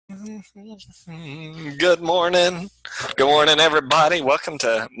Good morning. Good morning, everybody. Welcome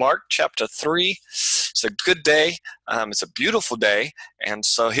to Mark chapter 3. It's a good day. It's a beautiful day. And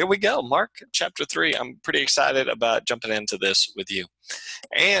so here we go. Mark chapter 3. I'm pretty excited about jumping into this with you.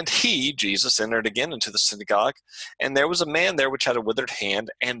 And he, Jesus, entered again into the synagogue, and there was a man there which had a withered hand,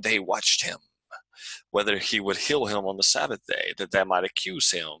 and they watched him, whether he would heal him on the Sabbath day, that they might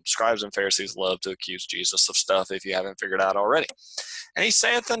accuse him. Scribes and Pharisees love to accuse Jesus of stuff if you haven't figured out already. And he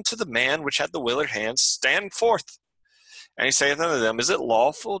saith unto the man which had the withered hand, Stand forth. And he saith unto them, Is it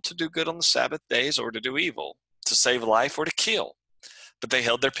lawful to do good on the Sabbath days, or to do evil, to save life, or to kill? But they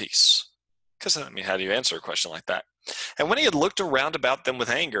held their peace. Because, how do you answer a question like that? And when he had looked around about them with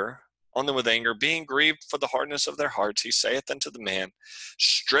anger, being grieved for the hardness of their hearts, he saith unto the man,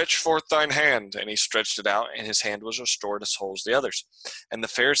 Stretch forth thine hand. And he stretched it out, and his hand was restored as whole as the others. And the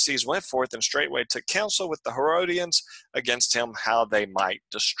Pharisees went forth and straightway took counsel with the Herodians against him, how they might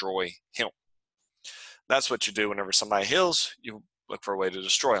destroy him. That's what you do whenever somebody heals. You look for a way to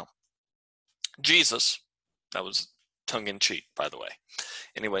destroy them. Jesus, that was tongue-in-cheek, by the way.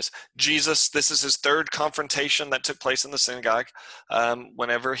 Anyways, Jesus, this is his third confrontation that took place in the synagogue.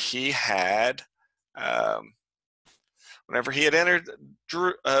 Whenever he had entered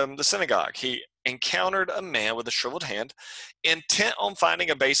the synagogue, he encountered a man with a shriveled hand. Intent on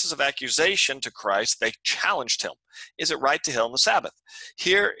finding a basis of accusation to Christ, they challenged him. Is it right to heal on the Sabbath?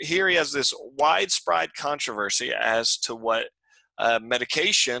 Here he has this widespread controversy as to what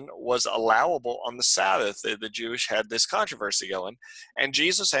medication was allowable on the Sabbath. The Jewish had this controversy going, and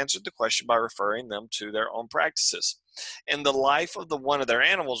Jesus answered the question by referring them to their own practices. And the life of one of their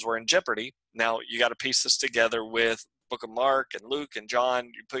animals were in jeopardy. Now, you got to piece this together with book of Mark and Luke and John.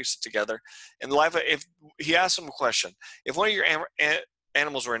 You piece it together. In the life of, if he asked them a question, if one of your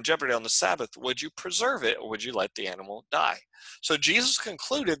animals were in jeopardy on the Sabbath, would you preserve it, or would you let the animal die? So Jesus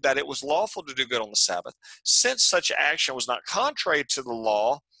concluded that it was lawful to do good on the Sabbath. Since such action was not contrary to the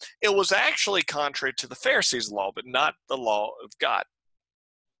law, it was actually contrary to the Pharisees' law, but not the law of God.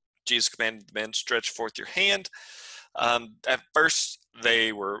 Jesus commanded the men, Stretch forth your hand. At first,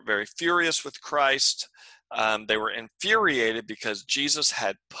 they were very furious with Christ. They were infuriated because Jesus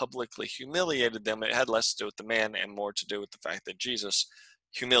had publicly humiliated them. It had less to do with the man and more to do with the fact that Jesus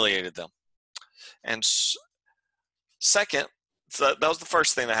humiliated them. And second, so that was the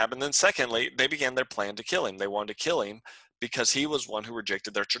first thing that happened. Then secondly, they began their plan to kill him. They wanted to kill him because he was one who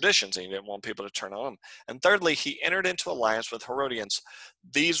rejected their traditions, and he didn't want people to turn on him. And thirdly, he entered into alliance with Herodians.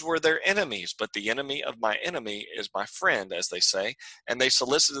 These were their enemies, but the enemy of my enemy is my friend, as they say, and they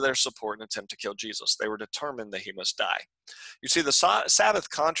solicited their support in an attempt to kill Jesus. They were determined that he must die. You see, the Sabbath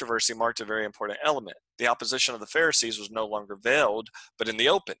controversy marked a very important element. The opposition of the Pharisees was no longer veiled, but in the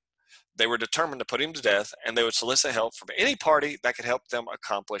open. They were determined to put him to death, and they would solicit help from any party that could help them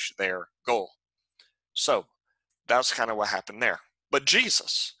accomplish their goal. So, that's kind of what happened there. But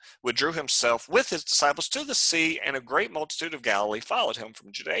Jesus withdrew himself with his disciples to the sea, and a great multitude of Galilee followed him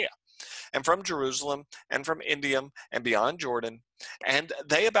from Judea, and from Jerusalem, and from India, and beyond Jordan. And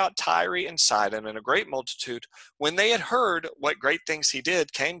they about Tyre and Sidon, and a great multitude, when they had heard what great things he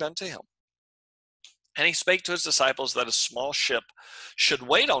did, came unto him. And he spake to his disciples that a small ship should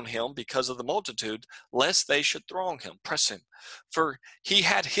wait on him because of the multitude, lest they should throng him, press him. For he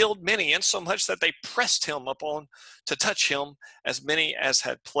had healed many, insomuch that they pressed him upon to touch him, as many as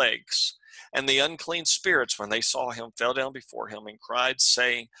had plagues. And the unclean spirits, when they saw him, fell down before him and cried,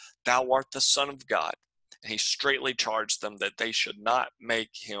 saying, Thou art the Son of God. And he straitly charged them that they should not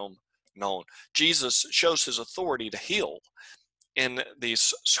make him known. Jesus shows his authority to heal in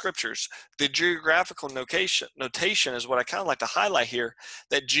these scriptures. The geographical notation is what I kind of like to highlight here,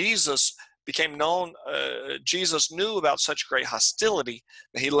 that Jesus became known, Jesus knew about such great hostility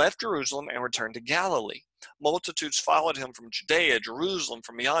that he left Jerusalem and returned to Galilee. Multitudes followed him from Judea, Jerusalem,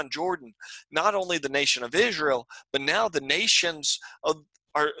 from beyond Jordan, not only the nation of Israel, but now the nations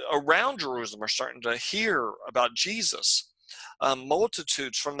around Jerusalem are starting to hear about Jesus.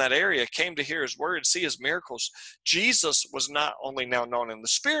 Multitudes from that area came to hear his word, see his miracles. Jesus was not only now known in the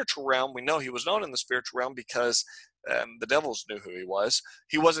spiritual realm, we know he was known in the spiritual realm because the devils knew who he was.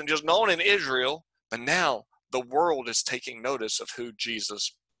 He wasn't just known in Israel, but now the world is taking notice of who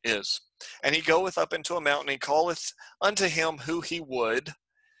Jesus is. And he goeth up into a mountain, he calleth unto him who he would,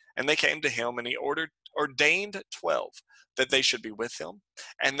 and they came to him, and he ordained 12, that they should be with him,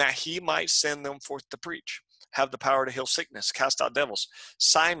 and that he might send them forth to preach, have the power to heal sickness, cast out devils.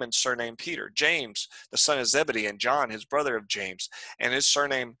 Simon, surnamed Peter, James, the son of Zebedee, and John, his brother of James, and his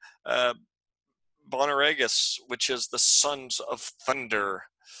surname Boanerges, which is the sons of thunder,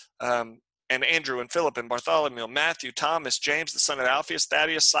 and Andrew and Philip and Bartholomew, Matthew, Thomas, James, the son of Alphaeus,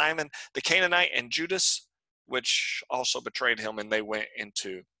 Thaddeus, Simon, the Canaanite, and Judas, which also betrayed him, and they went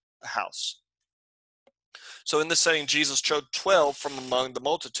into the house. So in this setting, Jesus chose 12 from among the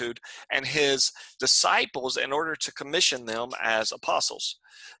multitude and his disciples in order to commission them as apostles.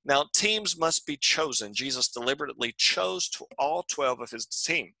 Now, teams must be chosen. Jesus deliberately chose all 12 of his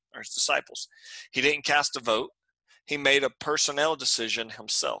team, or his disciples. He didn't cast a vote. He made a personnel decision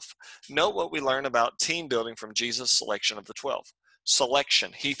himself. Note what we learn about team building from Jesus' selection of the 12.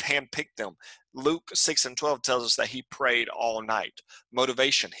 Selection, he handpicked them. Luke 6:12 tells us that he prayed all night.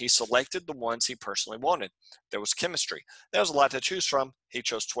 Motivation, he selected the ones he personally wanted. There was chemistry. There was a lot to choose from. He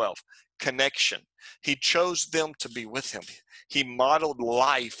chose 12. Connection, he chose them to be with him. He modeled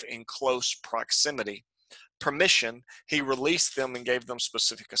life in close proximity. Permission, he released them and gave them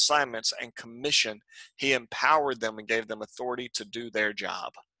specific assignments. And commission, he empowered them and gave them authority to do their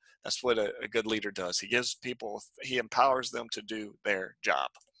job. That's what a good leader does. He gives people, he empowers them to do their job.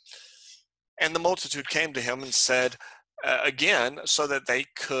 And the multitude came to him and said, again, so that they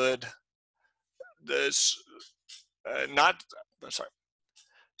could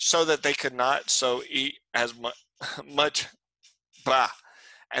so that they could not so eat as much.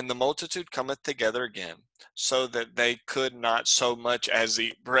 And the multitude cometh together again, so that they could not so much as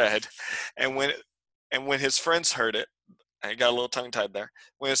eat bread. And when his friends heard it, I got a little tongue-tied there.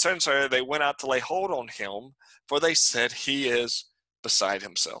 When his friends heard it, they went out to lay hold on him, for they said, he is beside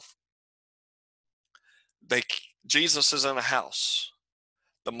himself. Jesus is in a house.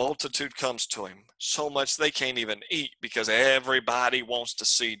 The multitude comes to him, so much they can't even eat because everybody wants to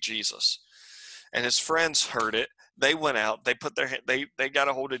see Jesus. And his friends heard it. They went out, they got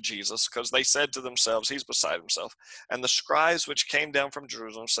a hold of Jesus, because they said to themselves, he's beside himself. And the scribes which came down from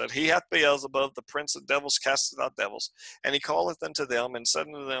Jerusalem said, he hath Beelzebub, the prince of devils, casteth out devils. And he calleth unto them, and said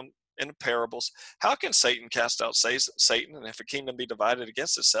unto them in parables, how can Satan cast out Satan? And if a kingdom be divided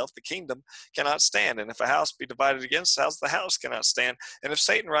against itself, the kingdom cannot stand. And if a house be divided against the house cannot stand. And if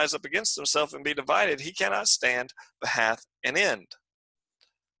Satan rise up against himself and be divided, he cannot stand, but hath an end.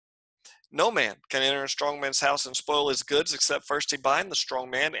 No man can enter a strong man's house and spoil his goods, except first he bind the strong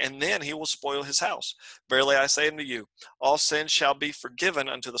man, and then he will spoil his house. Verily I say unto you, all sins shall be forgiven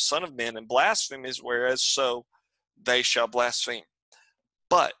unto the Son of Men, and blasphemies, whereas so they shall blaspheme.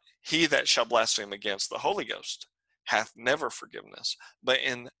 But he that shall blaspheme against the Holy Ghost hath never forgiveness, but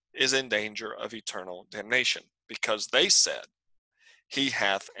is in danger of eternal damnation, because they said, he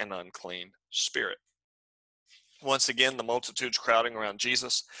hath an unclean spirit. Once again, the multitudes crowding around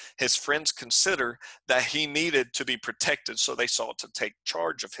Jesus. His friends consider that he needed to be protected, so they sought to take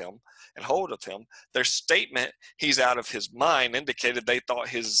charge of him and hold of him. Their statement, he's out of his mind, indicated they thought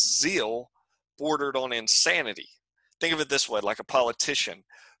his zeal bordered on insanity. Think of it this way, like a politician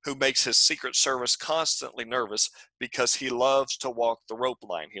who makes his Secret Service constantly nervous because he loves to walk the rope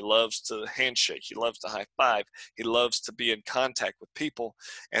line. He loves to handshake. He loves to high five. He loves to be in contact with people.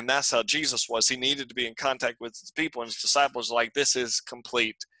 And that's how Jesus was. He needed to be in contact with his people, and his disciples were like, this is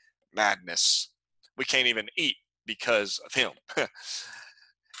complete madness. We can't even eat because of him.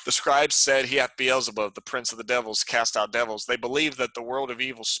 The scribes said he hath Beelzebub, the prince of the devils, cast out devils. They believed that the world of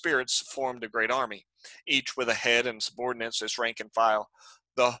evil spirits formed a great army, each with a head and subordinates as rank and file,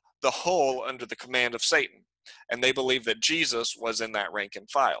 the whole under the command of Satan. And they believed that Jesus was in that rank and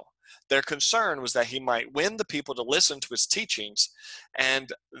file. Their concern was that he might win the people to listen to his teachings,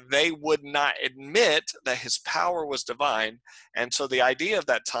 and they would not admit that his power was divine. And so the idea of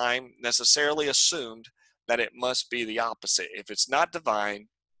that time necessarily assumed that it must be the opposite. If it's not divine,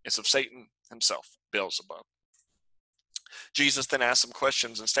 it's of Satan himself, Beelzebub. Jesus then asked some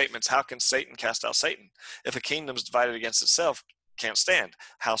questions and statements. How can Satan cast out Satan? If a kingdom is divided against itself, can't stand.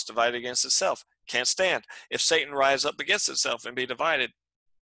 House divided against itself, can't stand. If Satan rise up against itself and be divided,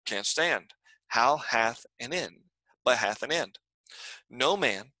 can't stand. How hath an end? But hath an end. No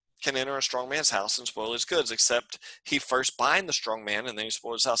man can enter a strong man's house and spoil his goods, except he first bind the strong man, and then he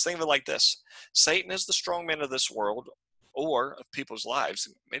spoils his house. Think of it like this. Satan is the strong man of this world, or of people's lives.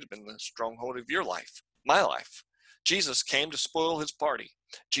 It may have been the stronghold of your life, my life. Jesus came to spoil his party.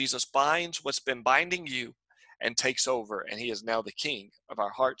 Jesus binds what's been binding you and takes over, and he is now the king of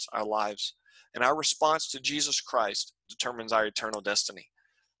our hearts, our lives. And our response to Jesus Christ determines our eternal destiny.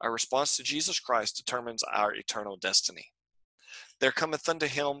 Our response to Jesus Christ determines our eternal destiny. There cometh unto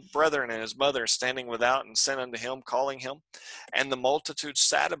him brethren and his mother standing without, and sent unto him, calling him. And the multitude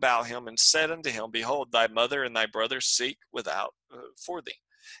sat about him, and said unto him, Behold, thy mother and thy brothers seek without for thee.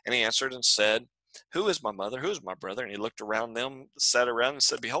 And he answered and said, Who is my mother? Who is my brother? And he looked around them, sat around, and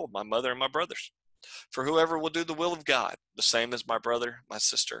said, Behold, my mother and my brothers. For whoever will do the will of God, the same as my brother, my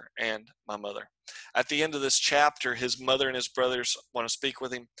sister, and my mother. At the end of this chapter, his mother and his brothers want to speak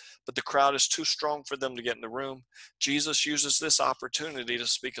with him, but the crowd is too strong for them to get in the room. Jesus uses this opportunity to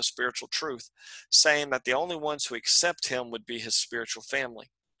speak a spiritual truth, saying that the only ones who accept him would be his spiritual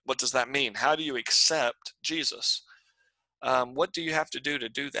family. What does that mean? How do you accept Jesus? What do you have to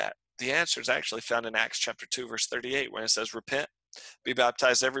do that? The answer is actually found in Acts chapter 2, verse 38, when it says, repent, be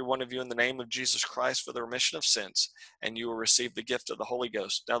baptized, every one of you, in the name of Jesus Christ for the remission of sins, and you will receive the gift of the Holy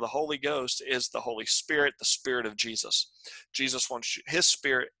Ghost. Now, the Holy Ghost is the Holy Spirit, the Spirit of Jesus. Jesus wants his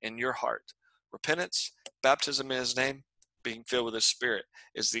Spirit in your heart. Repentance, baptism in his name, being filled with his Spirit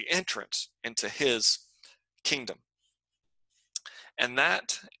is the entrance into his kingdom. And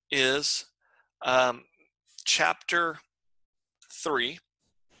that is chapter 3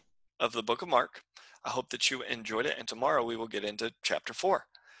 of the book of Mark. I hope that you enjoyed it, and tomorrow we will get into chapter 4.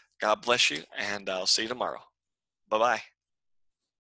 God bless you, and I'll see you tomorrow. Bye-bye.